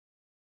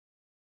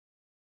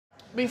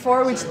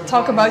Before we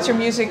talk about your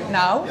music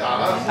now,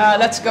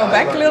 let's go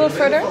back a little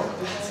further.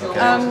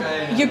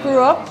 You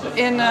grew up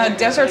in a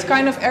desert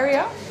kind of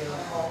area?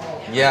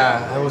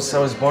 Yeah, I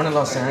was born in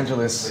Los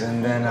Angeles,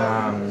 and then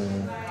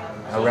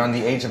around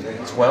the age of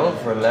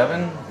 12 or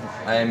 11,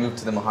 I moved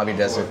to the Mojave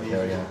Desert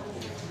area.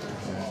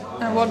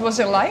 And what was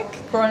it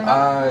like growing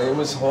up? It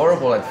was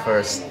horrible at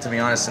first, to be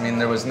honest. I mean,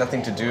 there was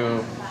nothing to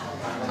do.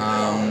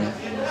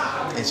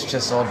 It's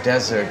just all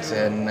desert,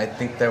 and I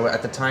think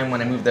at the time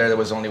when I moved there, there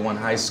was only one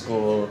high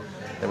school,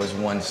 there was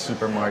one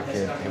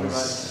supermarket.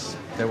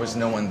 There was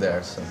no one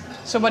there.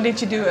 So what did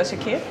you do as a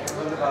kid?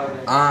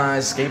 I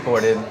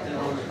skateboarded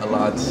a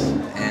lot,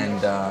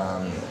 and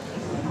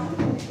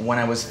when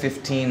I was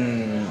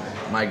 15,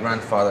 my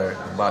grandfather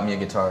bought me a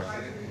guitar,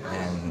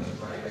 and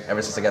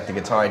ever since I got the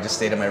guitar, I just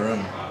stayed in my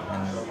room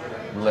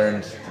and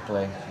learned to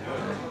play.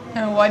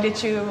 And why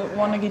did you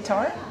want a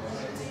guitar?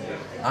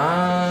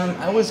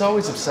 I was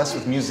always obsessed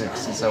with music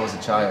since I was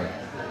a child.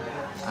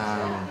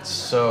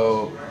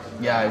 So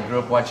yeah, I grew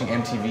up watching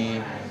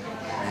MTV,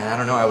 and I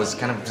don't know, I was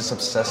kind of just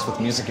obsessed with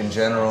music in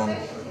general.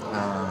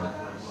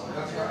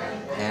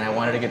 And I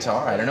wanted a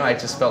guitar. I don't know, I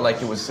just felt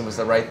like it was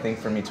the right thing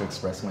for me to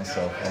express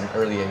myself at an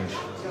early age.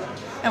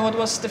 And what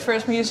was the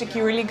first music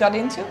you really got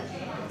into?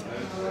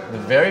 The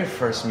very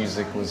first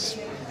music was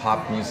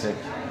pop music,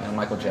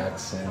 Michael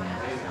Jackson,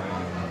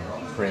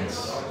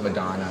 Prince,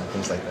 Madonna,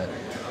 things like that.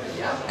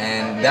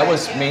 And that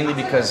was mainly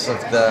because of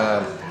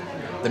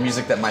the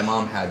music that my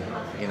mom had,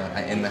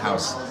 in the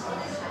house.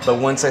 But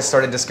once I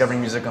started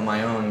discovering music on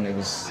my own, it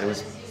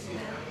was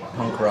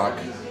punk rock.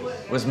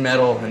 It was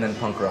metal and then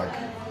punk rock.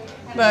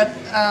 But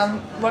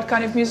what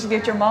kind of music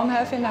did your mom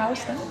have in the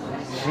house then?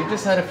 She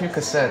just had a few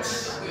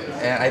cassettes.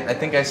 And I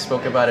think I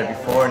spoke about it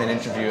before in an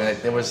interview. And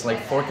there was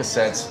like 4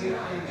 cassettes.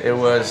 It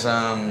was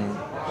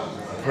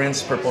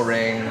Prince, Purple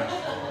Rain,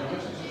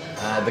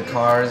 The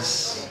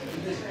Cars,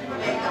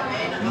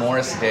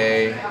 Morris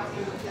Day,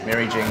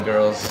 Mary Jane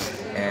Girls,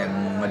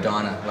 and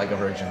Madonna, Like a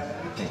Virgin.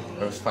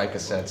 There was 5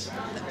 cassettes.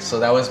 So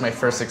that was my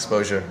first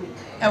exposure.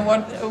 And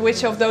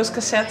which of those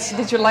cassettes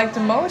did you like the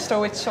most, or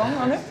which song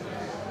on it?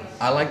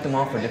 I liked them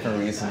all for different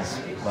reasons,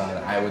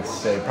 but I would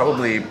say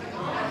probably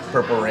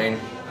Purple Rain,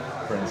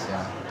 Prince,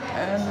 yeah.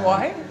 And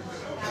why?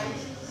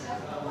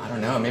 I don't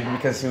know, maybe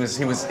because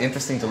he was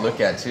interesting to look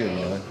at too,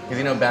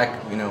 Because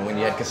back, when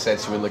you had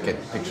cassettes, you would look at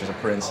pictures of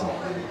Prince,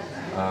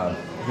 and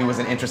he was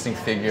an interesting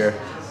figure,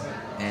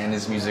 and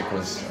his music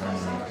was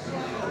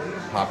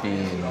poppy,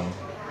 and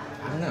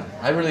I don't know.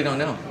 I really don't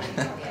know.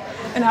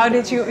 And how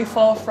did you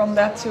evolve from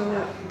that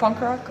to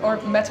punk rock,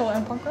 or metal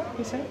and punk rock,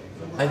 you say?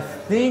 I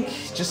think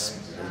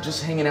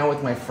just hanging out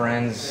with my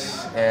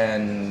friends,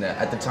 and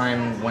at the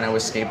time when I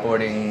was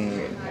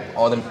skateboarding,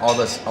 all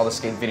the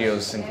skate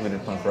videos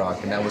included punk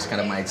rock, and that was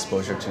kind of my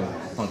exposure to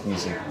punk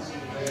music.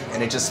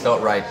 And it just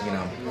felt right,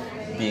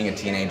 being a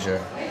teenager,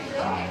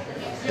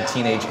 the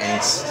teenage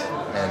angst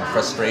and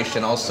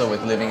frustration, also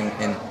with living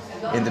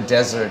in the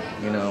desert.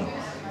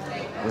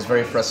 It was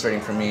very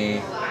frustrating for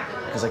me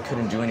because I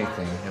couldn't do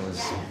anything. There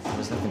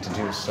was nothing to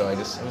do, so I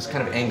was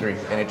kind of angry,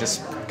 and it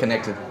just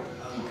connected.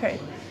 Okay.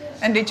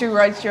 And did you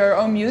write your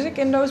own music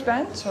in those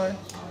bands, or?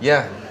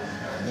 Yeah.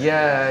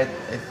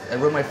 I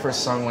wrote my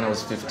first song when I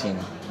was 15,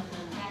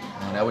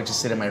 and I would just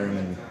sit in my room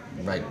and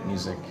write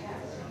music.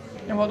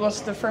 And what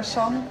was the first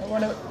song?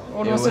 What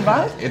was it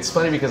about? It's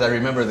funny because I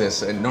remember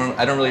this, and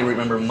I don't really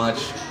remember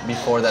much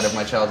before that of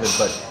my childhood,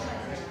 but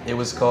it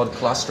was called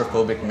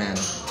Claustrophobic Man.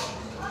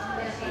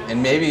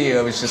 And maybe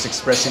I was just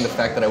expressing the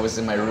fact that I was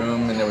in my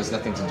room and there was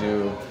nothing to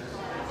do.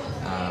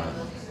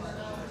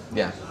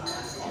 Yeah.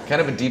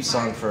 Kind of a deep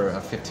song for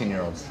a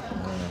 15-year-old. I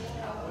don't know.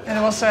 And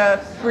it was a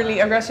really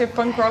aggressive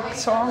punk rock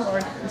song,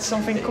 or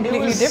something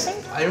completely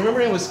different? I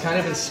remember it was kind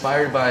of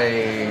inspired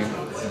by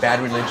Bad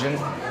Religion.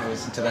 I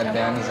was into that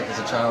band as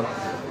a child.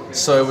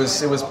 So it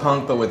was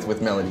punk, but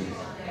with melody.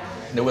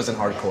 It wasn't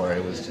hardcore.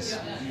 It was just.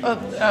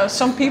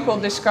 Some people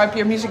describe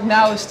your music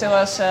now still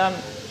as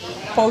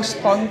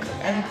post-punk,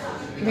 and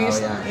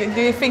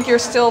do you think you're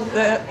still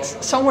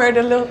somewhere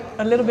a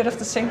little bit of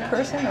the same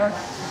person, or?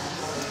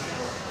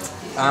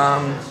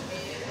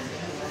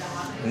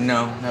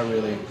 No, not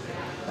really.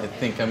 I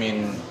think,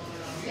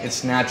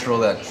 it's natural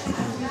that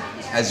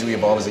as you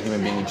evolve as a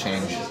human being, you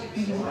change.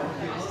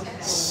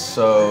 Mm-hmm.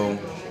 So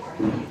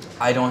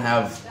I don't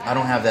have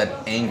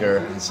that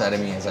anger inside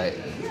of me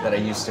that I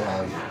used to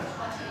have.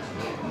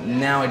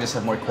 Now I just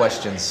have more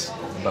questions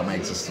about my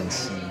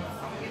existence. And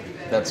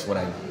that's what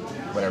I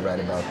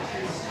write about.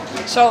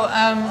 So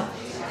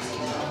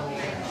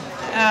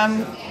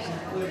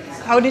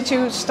how did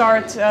you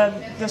start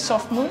the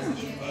Soft Moon?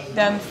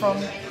 Then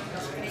from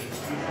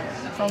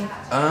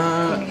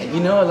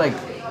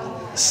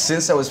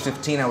since I was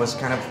 15, I was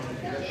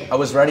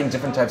writing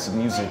different types of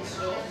music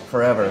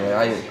forever.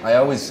 I've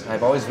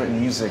always written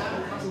music,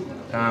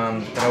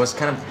 but I was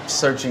kind of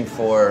searching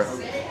for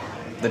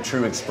the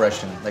true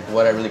expression, like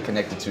what I really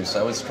connected to. So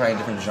I was trying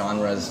different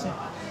genres,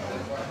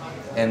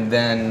 and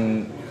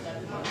then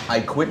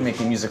I quit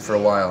making music for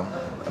a while,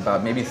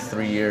 about maybe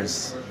 3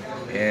 years,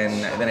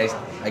 and then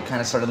I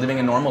kind of started living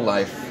a normal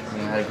life. You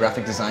know, I had a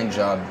graphic design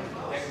job,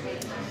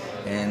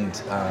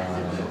 and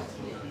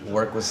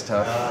work was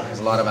tough. It was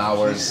a lot of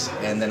hours,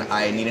 and then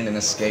I needed an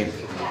escape.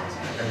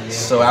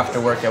 So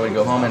after work, I would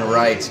go home and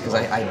write because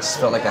I just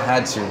felt like I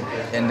had to,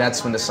 and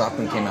that's when the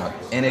Softman came out.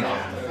 And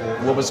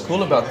what was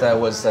cool about that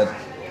was that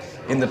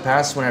in the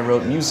past, when I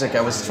wrote music,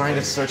 I was trying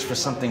to search for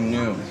something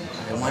new.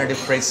 I wanted to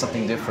create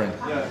something different.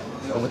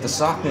 But with the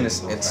Softman,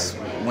 it's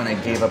when I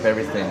gave up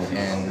everything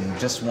and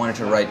just wanted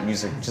to write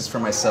music just for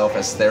myself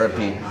as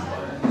therapy.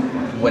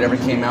 Whatever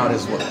came out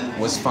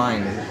was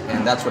fine,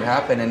 and that's what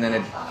happened. And then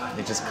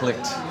it just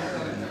clicked.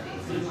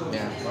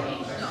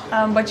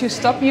 Yeah. But you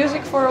stopped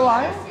music for a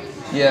while?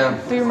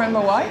 Yeah. Do you remember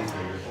why?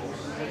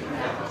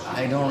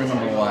 I don't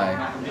remember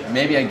why.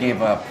 Maybe I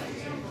gave up.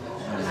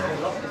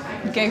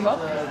 Gave up?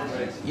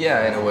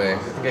 Yeah, in a way. I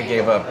think I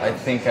gave up. I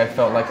think I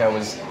felt like I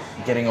was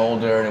getting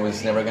older and it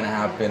was never going to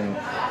happen.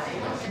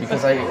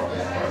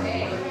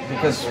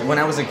 Because when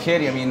I was a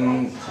kid, I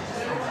mean,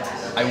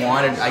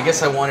 I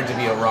guess I wanted to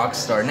be a rock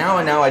star. Now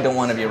I don't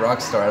want to be a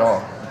rock star at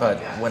all. But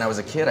when I was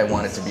a kid, I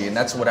wanted to be, and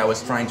that's what I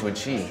was trying to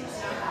achieve.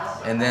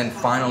 And then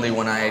finally,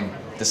 when I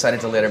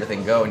decided to let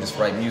everything go and just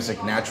write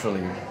music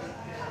naturally,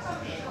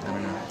 I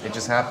don't know, it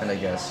just happened, I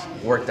guess.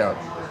 Worked out.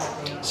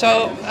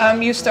 So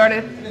you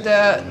started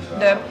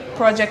the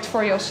project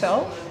for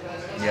yourself?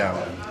 Yeah,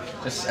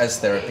 just as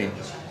therapy.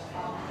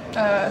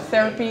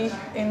 Therapy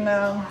in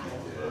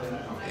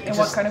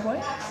what kind of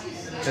way?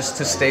 Just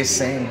to stay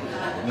sane,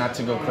 not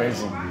to go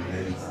crazy.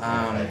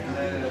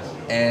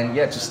 And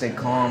yeah, to stay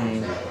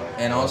calm.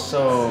 And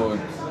also,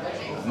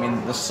 I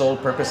mean, the sole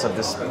purpose of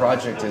this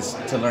project is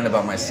to learn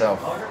about myself.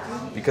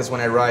 Because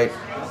when I write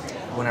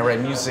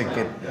music,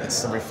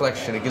 it's a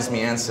reflection. It gives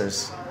me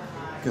answers.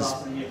 Because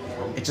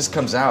it just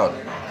comes out,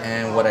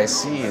 and what I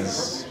see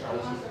is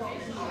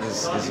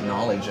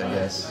knowledge, I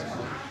guess.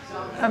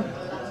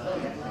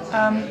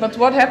 But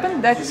what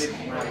happened that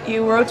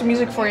you wrote the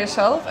music for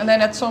yourself, and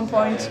then at some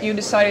point you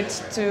decided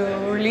to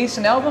release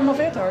an album of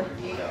it, or?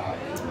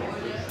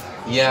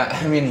 Yeah,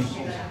 I mean,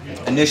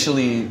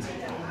 initially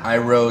I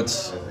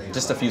wrote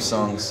just a few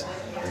songs,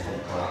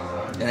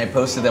 and I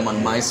posted them on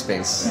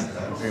MySpace.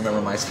 If you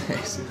remember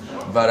MySpace.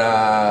 But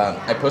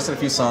I posted a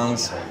few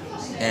songs,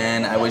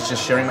 and I was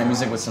just sharing my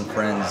music with some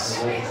friends.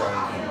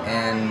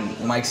 And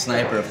Mike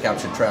Sniper of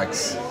Captured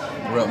Tracks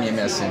wrote me a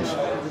message.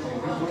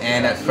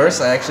 And at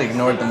first I actually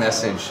ignored the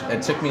message.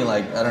 It took me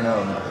like, I don't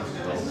know,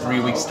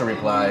 3 weeks to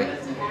reply.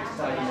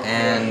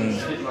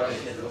 And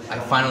I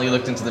finally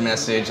looked into the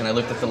message and I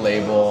looked at the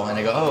label and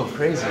I go, oh,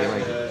 crazy,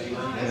 like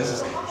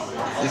this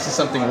is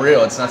something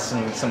real. It's not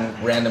some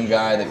random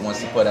guy that wants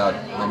to put out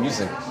my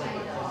music.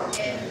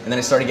 And then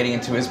I started getting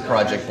into his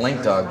project,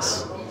 Blank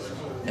Dogs.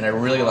 And I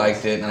really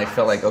liked it, and I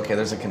felt like, okay,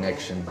 there's a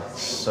connection.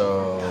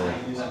 So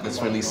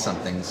let's release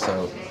something.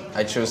 So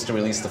I chose to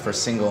release the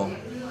first single,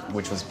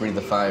 which was Breathe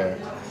the Fire.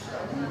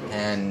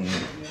 And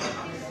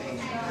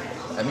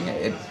I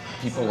mean,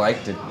 people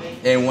liked it.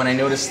 And when I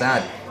noticed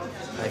that,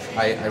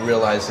 I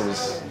realized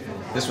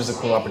this was a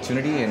cool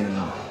opportunity, and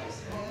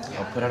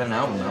I'll put out an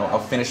album. I'll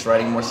finish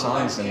writing more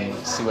songs and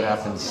see what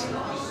happens.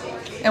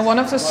 And one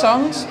of the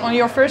songs on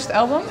your first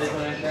album,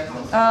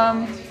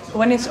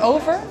 When It's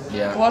Over,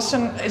 was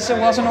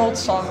an old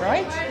song,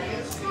 right?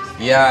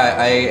 Yeah,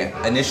 I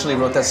initially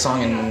wrote that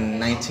song in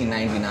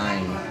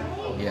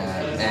 1999. Yeah,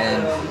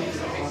 and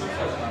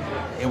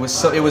it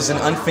was an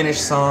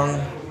unfinished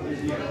song,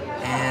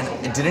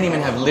 and it didn't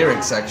even have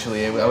lyrics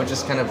actually. I was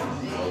just kind of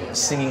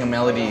singing a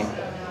melody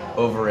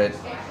over it,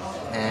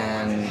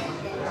 and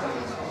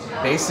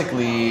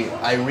basically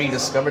I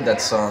rediscovered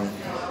that song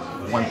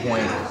at one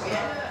point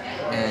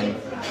and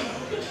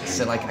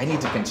said, like, I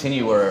need to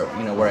continue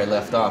where I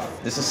left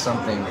off. This is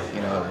something,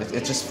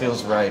 it just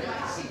feels right.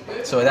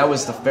 So that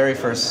was the very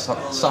first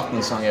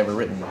Softman song I ever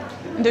written.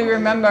 Do you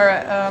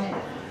remember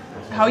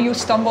how you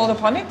stumbled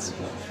upon it?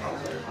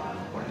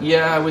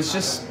 Yeah, I was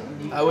just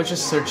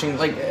searching.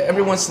 Like,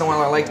 every once in a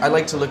while, I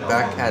like to look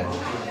back at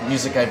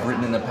music I've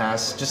written in the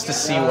past just to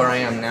see where I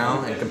am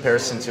now in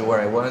comparison to where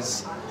I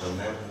was.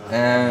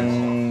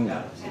 And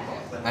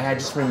I had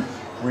just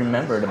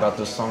remembered about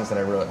those songs that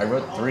I wrote. I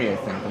wrote 3, I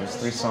think. There was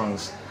 3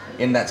 songs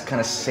in that kind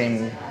of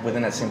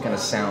within that same kind of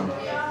sound.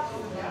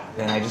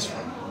 And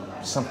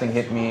something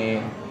hit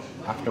me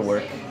after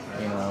work,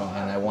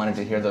 and I wanted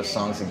to hear those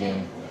songs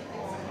again.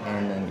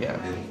 And then, yeah,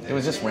 it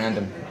was just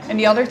random. And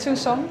the other 2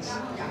 songs?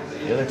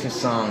 The other 2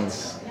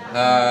 songs,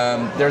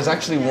 there's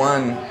actually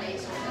one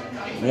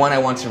I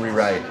want to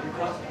rewrite.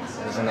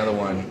 There's another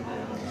one.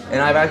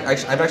 And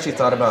I've actually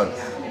thought about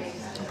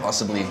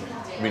possibly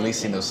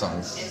releasing those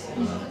songs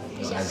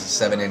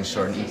as a 7-inch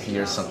or an EP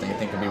or something. I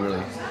think would be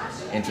really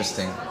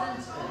interesting.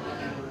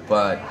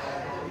 But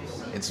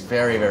it's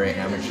very, very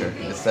amateur.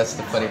 That's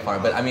the funny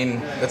part. But I mean,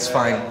 that's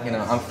fine.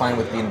 I'm fine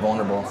with being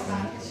vulnerable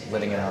and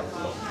letting it out.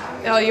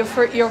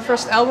 Your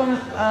first album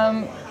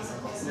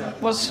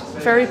was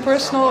very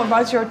personal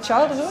about your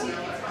childhood.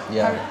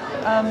 Yeah.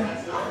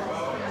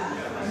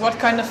 What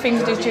kind of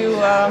things did you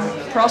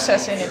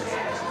process in it?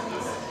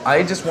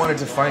 I just wanted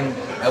to find,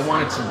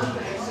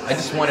 I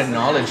just wanted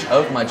knowledge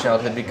of my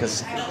childhood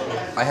because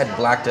I had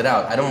blacked it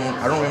out. I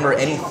don't remember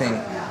anything.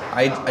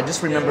 I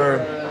just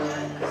remember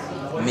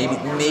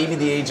maybe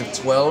the age of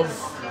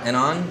 12 and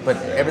on, but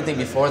everything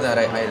before that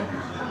I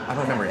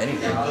don't remember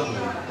anything.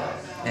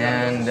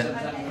 And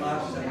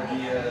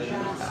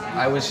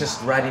I was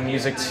just writing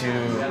music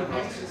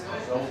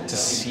to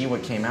see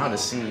what came out,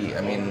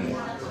 I mean,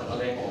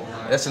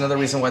 that's another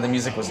reason why the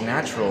music was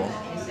natural.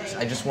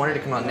 I just wanted to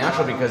come out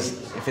natural because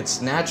if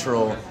it's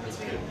natural,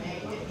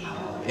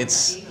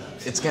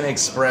 it's gonna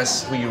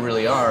express who you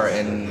really are,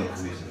 and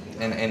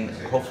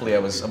hopefully I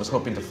was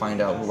hoping to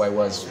find out who I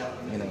was,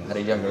 you know, at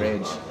a younger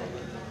age.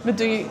 But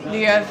do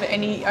you have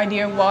any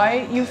idea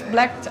why you've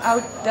blacked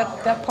out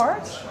that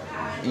part?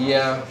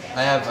 Yeah,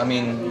 I have. I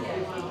mean,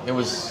 it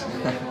was.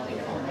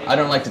 I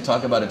don't like to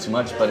talk about it too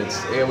much, but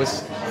it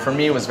was for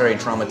me. It was very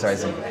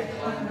traumatizing.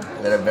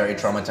 I had a very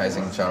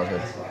traumatizing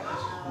childhood,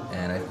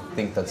 and I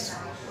think that's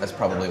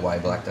probably why I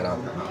blacked it out.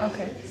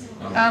 Okay.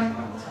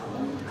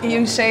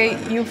 You say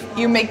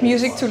you make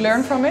music to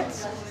learn from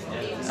it.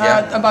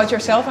 About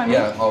yourself, I mean.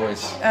 Yeah,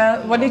 always.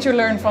 What did you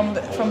learn from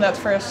that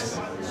first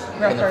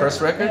record? From the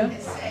first record?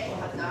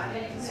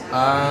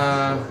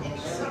 Yeah.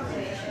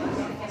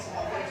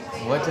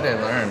 What did I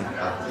learn?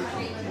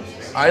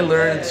 I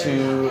learned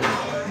to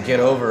get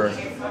over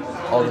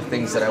all the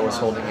things that I was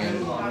holding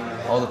in,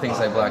 all the things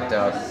I blacked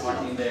out.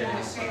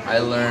 I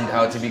learned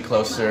how to be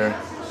closer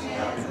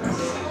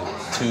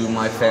to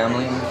my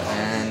family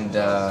and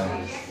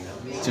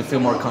to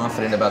feel more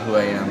confident about who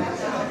I am.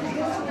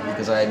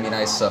 Because I mean,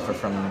 I suffer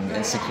from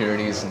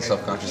insecurities and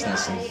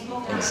self-consciousness and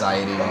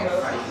anxiety. And,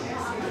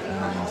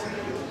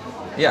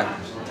 yeah,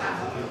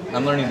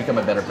 I'm learning to become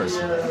a better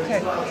person.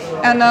 Okay.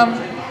 And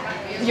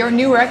your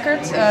new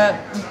record,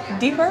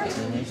 Deeper.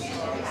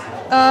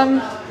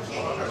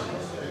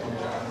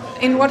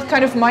 In what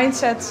kind of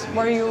mindset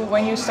were you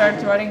when you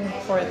started writing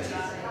for it?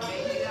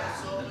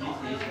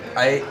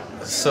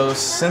 So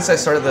since I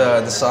started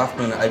the Soft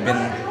Moon,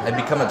 I've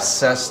become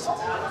obsessed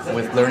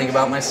with learning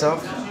about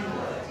myself,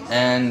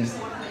 and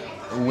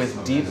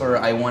with Deeper,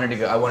 I wanted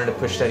to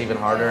push that even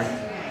harder,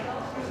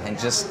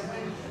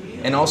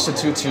 and also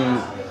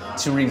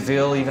to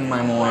reveal even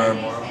my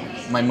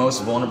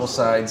most vulnerable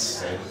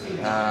sides,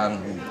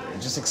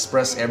 just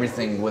express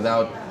everything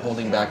without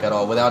holding back at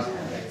all, without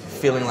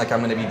feeling like I'm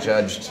going to be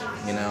judged.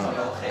 You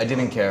know, I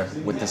didn't care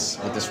with this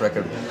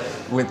record.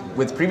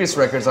 With previous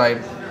records, I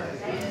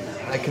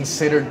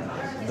considered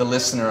the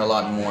listener a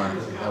lot more,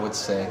 I would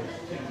say.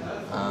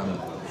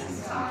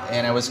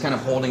 And I was kind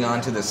of holding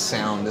on to this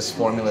sound, this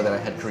formula that I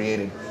had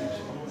created.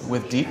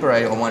 With Deeper,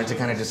 I wanted to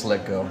kind of just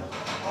let go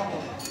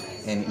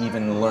and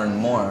even learn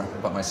more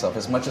about myself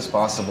as much as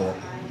possible.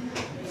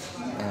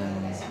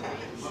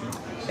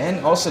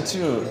 And also,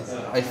 too,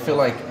 I feel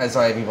like as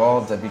I've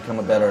evolved, I've become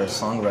a better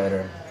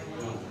songwriter.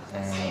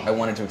 And I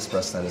wanted to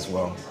express that as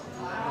well.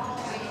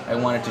 I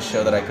wanted to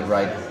show that I could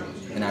write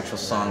an actual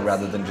song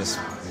rather than just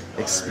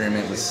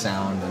experiment with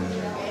sound and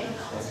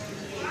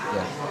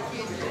yeah.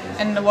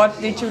 And what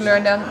did you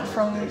learn then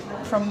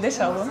from this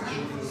album?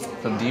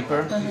 From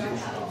Deeper?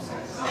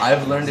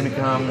 I've learned to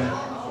become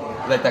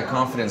like that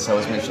confidence I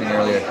was mentioning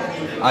earlier.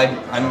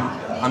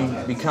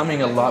 I'm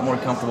becoming a lot more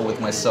comfortable with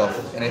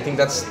myself, and I think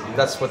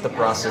that's what the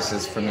process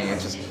is for me.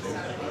 It's just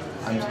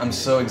I'm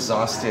so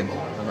exhausted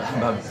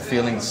about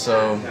feeling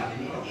so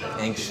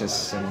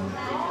anxious and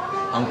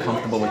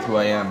uncomfortable with who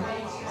I am.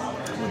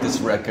 With this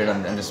record,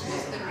 I'm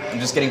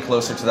just getting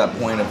closer to that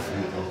point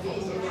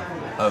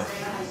of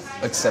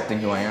accepting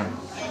who I am.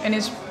 And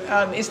is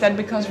that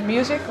because of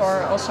music,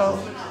 or also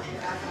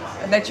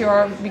that you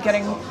are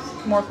getting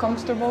more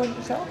comfortable with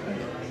yourself?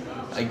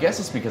 I guess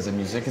it's because of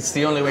music. It's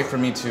the only way for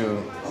me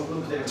to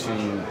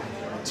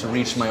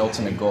reach my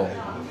ultimate goal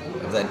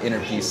of that inner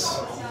peace.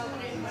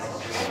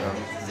 So.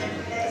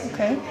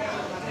 Okay.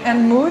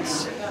 And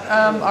moods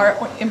are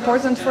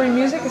important for your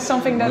music. It's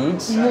something that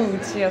moods,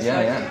 yes. Yeah,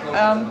 like,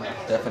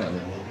 yeah.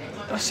 Definitely.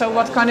 So,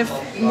 what kind of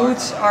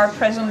moods are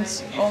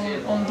present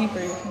on Deeper,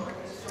 you think?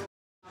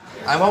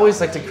 I'm always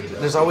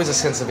there's always a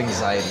sense of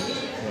anxiety. You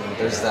know,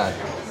 there's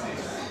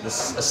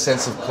a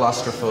sense of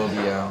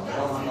claustrophobia.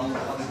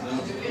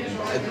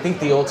 I think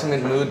the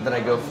ultimate mood that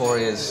I go for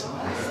is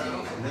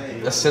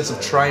a sense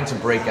of trying to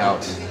break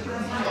out.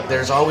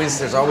 There's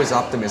always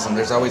optimism.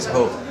 There's always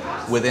hope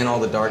within all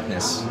the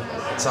darkness.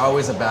 It's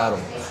always a battle,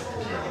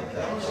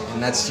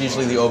 and that's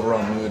usually the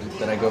overall mood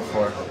that I go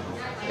for.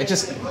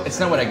 It's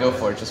not what I go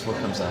for. It's just what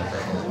comes out.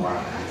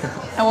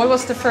 And what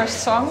was the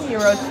first song you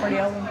wrote for the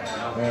album?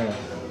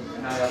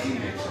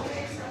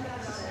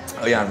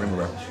 Oh yeah, I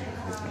remember.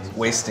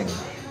 Wasting.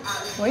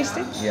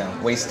 Wasting? Yeah,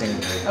 Wasting.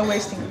 Oh,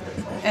 Wasting.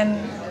 And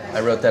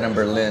I wrote that in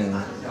Berlin.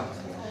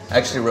 I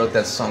actually wrote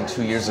that song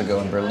 2 years ago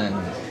in Berlin.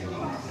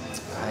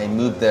 I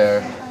moved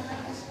there,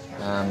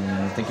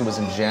 I think it was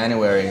in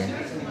January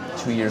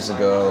 2 years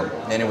ago,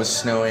 and it was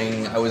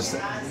snowing. I was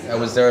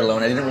there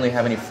alone. I didn't really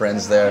have any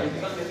friends there.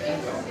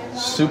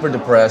 Super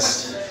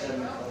depressed.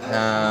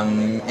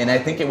 And I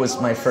think it was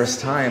my first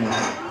time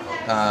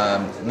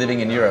living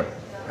in Europe.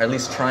 at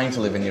least trying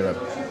to live in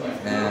Europe.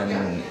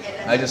 And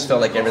I just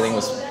felt like everything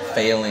was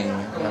failing.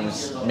 I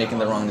was making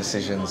the wrong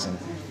decisions,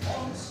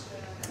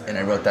 and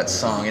I wrote that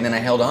song. And then I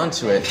held on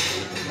to it,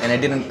 and I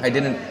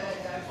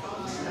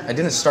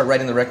didn't start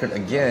writing the record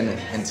again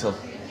until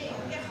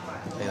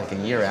like a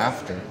year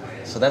after.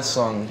 So that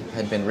song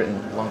had been written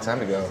a long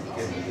time ago.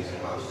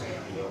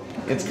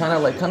 It's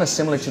kind of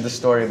similar to the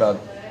story about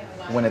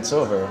When It's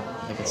Over.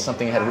 Like it's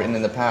something I had written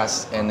in the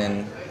past, and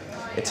then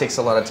it takes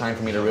a lot of time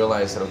for me to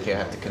realize that, okay, I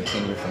have to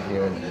continue from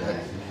here, and that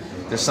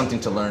there's something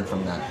to learn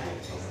from that.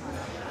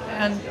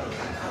 And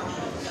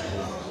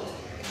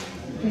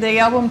the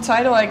album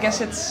title, I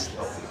guess it's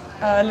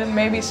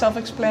maybe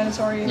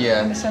self-explanatory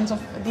in the sense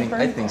of deeper?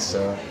 I think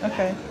so.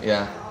 Okay.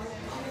 Yeah.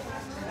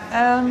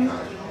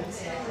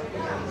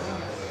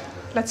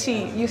 Let's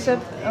see, you said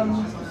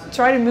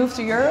try to move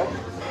to Europe.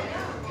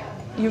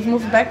 You've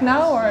moved back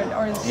now,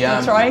 or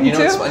still trying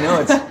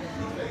to?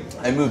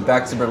 I moved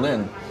back to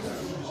Berlin,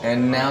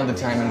 and now the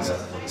timing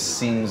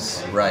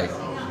seems right.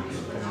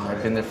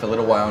 I've been there for a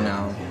little while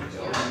now.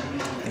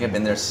 I think I've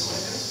been there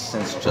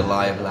since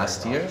July of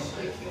last year.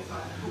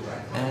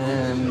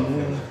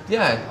 And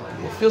yeah,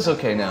 it feels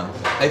okay now.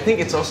 I think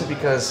it's also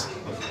because,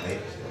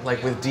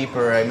 like with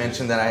Deeper, I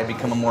mentioned that I had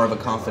become more of a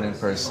confident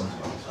person.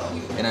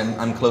 And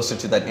I'm closer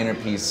to that inner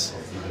peace.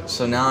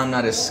 So now I'm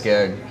not as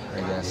scared, I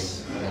guess.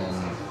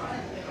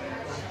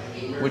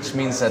 Which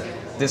means that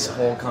this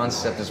whole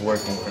concept is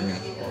working for me.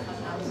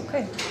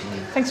 Okay.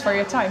 Thanks for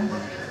your time.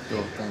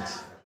 Cool,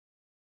 thanks.